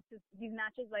just really hope these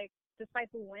matches, like, despite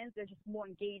who wins, they're just more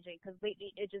engaging, because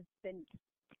lately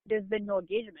there's been no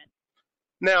engagement.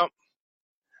 Now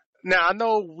I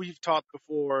know we've talked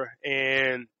before,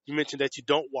 and you mentioned that you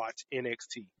don't watch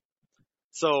NXT.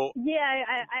 So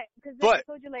yeah, because I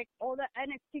told you like all the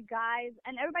NXT guys,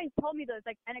 and everybody told me that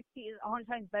like NXT is 100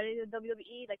 times better than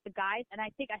WWE, like the guys, and I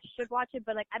think I should watch it,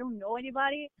 but like I don't know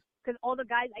anybody because all the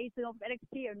guys I used to know from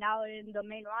NXT are now in the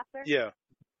main roster. Yeah.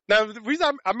 Now the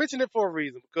reason I mentioned it for a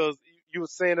reason, because you were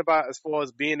saying about as far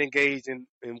as being engaged in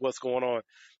what's going on.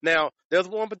 Now there's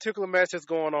one particular match that's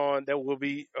going on that will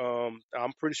be I'm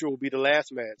pretty sure will be the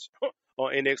last match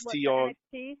on NXT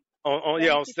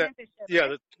NXT?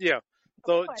 Yeah.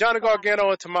 So Johnny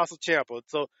Gargano and Tommaso Ciampa.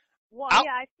 So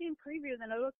I've seen previews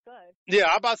and it looks good. Yeah,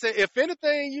 I'm about to say, if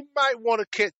anything, you might want to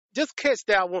catch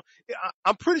that one.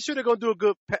 I'm pretty sure they're gonna do a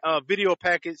good video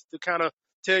package to kind of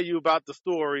tell you about the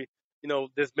story,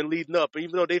 that's been leading up.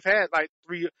 Even though they've had like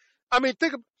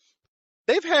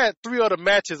they've had 3 other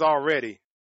matches already,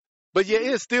 but it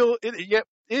is still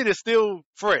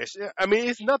fresh. I mean,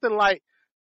 it's nothing like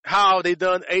how they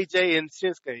done AJ and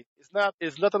Shinsuke.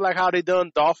 It's nothing like how they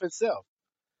done Dolph himself.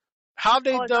 How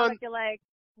they done? Like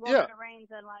Roman Reigns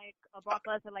and like Brock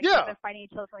Lesnar, like they've been fighting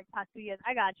each other for like the past 2 years.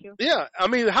 I got you. Yeah, I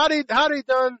mean, how they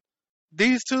done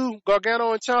these two,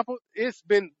 Gargano and Ciampa? It's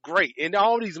been great, and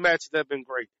all these matches have been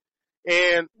great.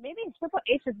 And maybe Triple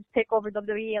H should just take over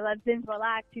WWE and let Vince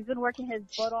relax. He's been working his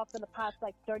butt off for the past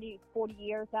like 30, 40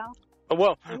 years now.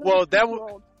 Well,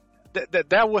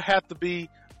 that would have to be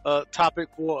a topic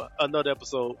for another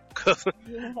episode.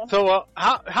 So,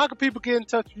 how can people get in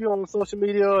touch with you on social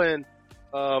media and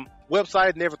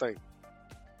website and everything?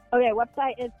 Okay,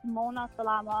 website is Mona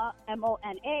Salama,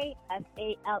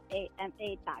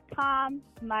 MonaSalama.com.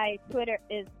 My Twitter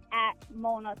is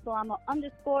 @Mona Salama_.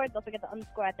 Don't forget the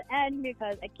underscore at the end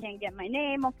because I can't get my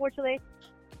name, unfortunately.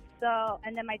 So,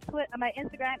 and then my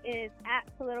Instagram is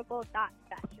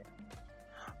 @political.fashion.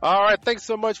 All right, thanks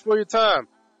so much for your time.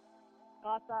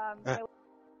 Awesome.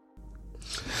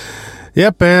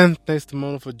 Yep, and thanks to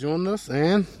Mona for joining us.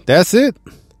 And that's it.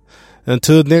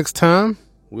 Until next time,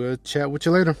 we'll chat with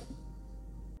you later.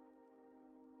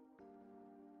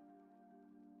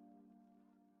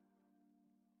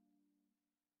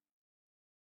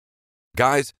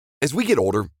 Guys, as we get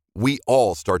older, we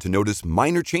all start to notice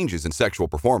minor changes in sexual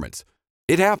performance.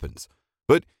 It happens.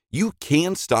 But you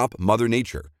can stop Mother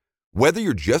Nature. Whether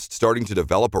you're just starting to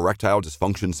develop erectile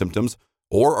dysfunction symptoms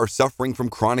or are suffering from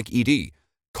chronic ED,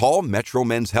 call Metro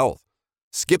Men's Health.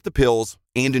 Skip the pills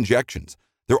and injections.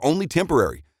 They're only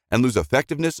temporary and lose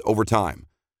effectiveness over time.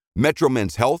 Metro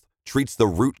Men's Health treats the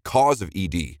root cause of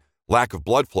ED, lack of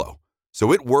blood flow,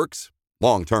 so it works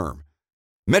long term.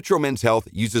 Metro Men's Health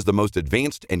uses the most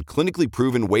advanced and clinically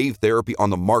proven wave therapy on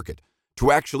the market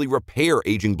to actually repair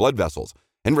aging blood vessels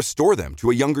and restore them to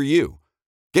a younger you.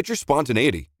 Get your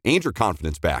spontaneity and your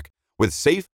confidence back with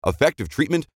safe, effective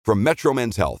treatment from Metro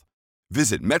Men's Health.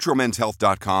 Visit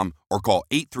metromenshealth.com or call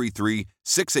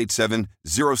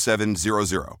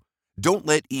 833-687-0700. Don't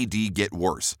let ED get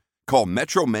worse. Call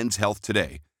Metro Men's Health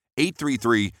today.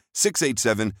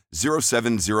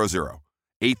 833-687-0700.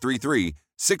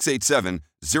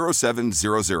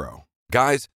 833-687-0700.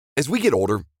 Guys, as we get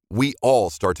older, we all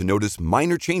start to notice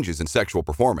minor changes in sexual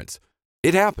performance.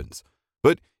 It happens.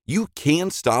 But you can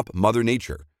stop Mother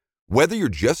Nature. Whether you're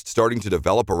just starting to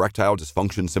develop erectile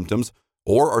dysfunction symptoms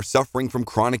or are suffering from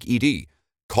chronic ED,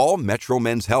 call Metro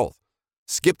Men's Health.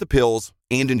 Skip the pills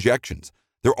and injections.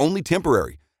 They're only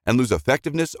temporary and lose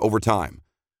effectiveness over time.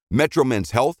 Metro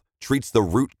Men's Health treats the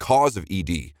root cause of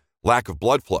ED, lack of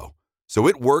blood flow, so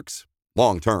it works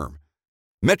long term.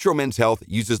 Metro Men's Health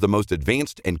uses the most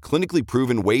advanced and clinically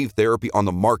proven wave therapy on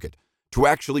the market to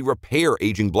actually repair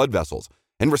aging blood vessels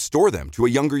and restore them to a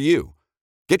younger you.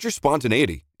 Get your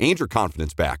spontaneity and your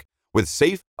confidence back with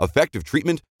safe, effective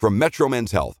treatment from Metro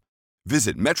Men's Health.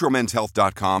 Visit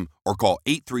metromenshealth.com or call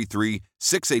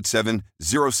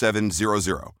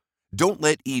 833-687-0700. Don't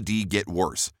let ED get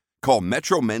worse. Call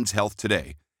Metro Men's Health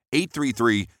today.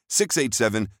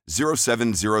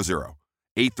 833-687-0700.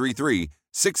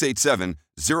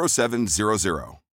 833-687-0700.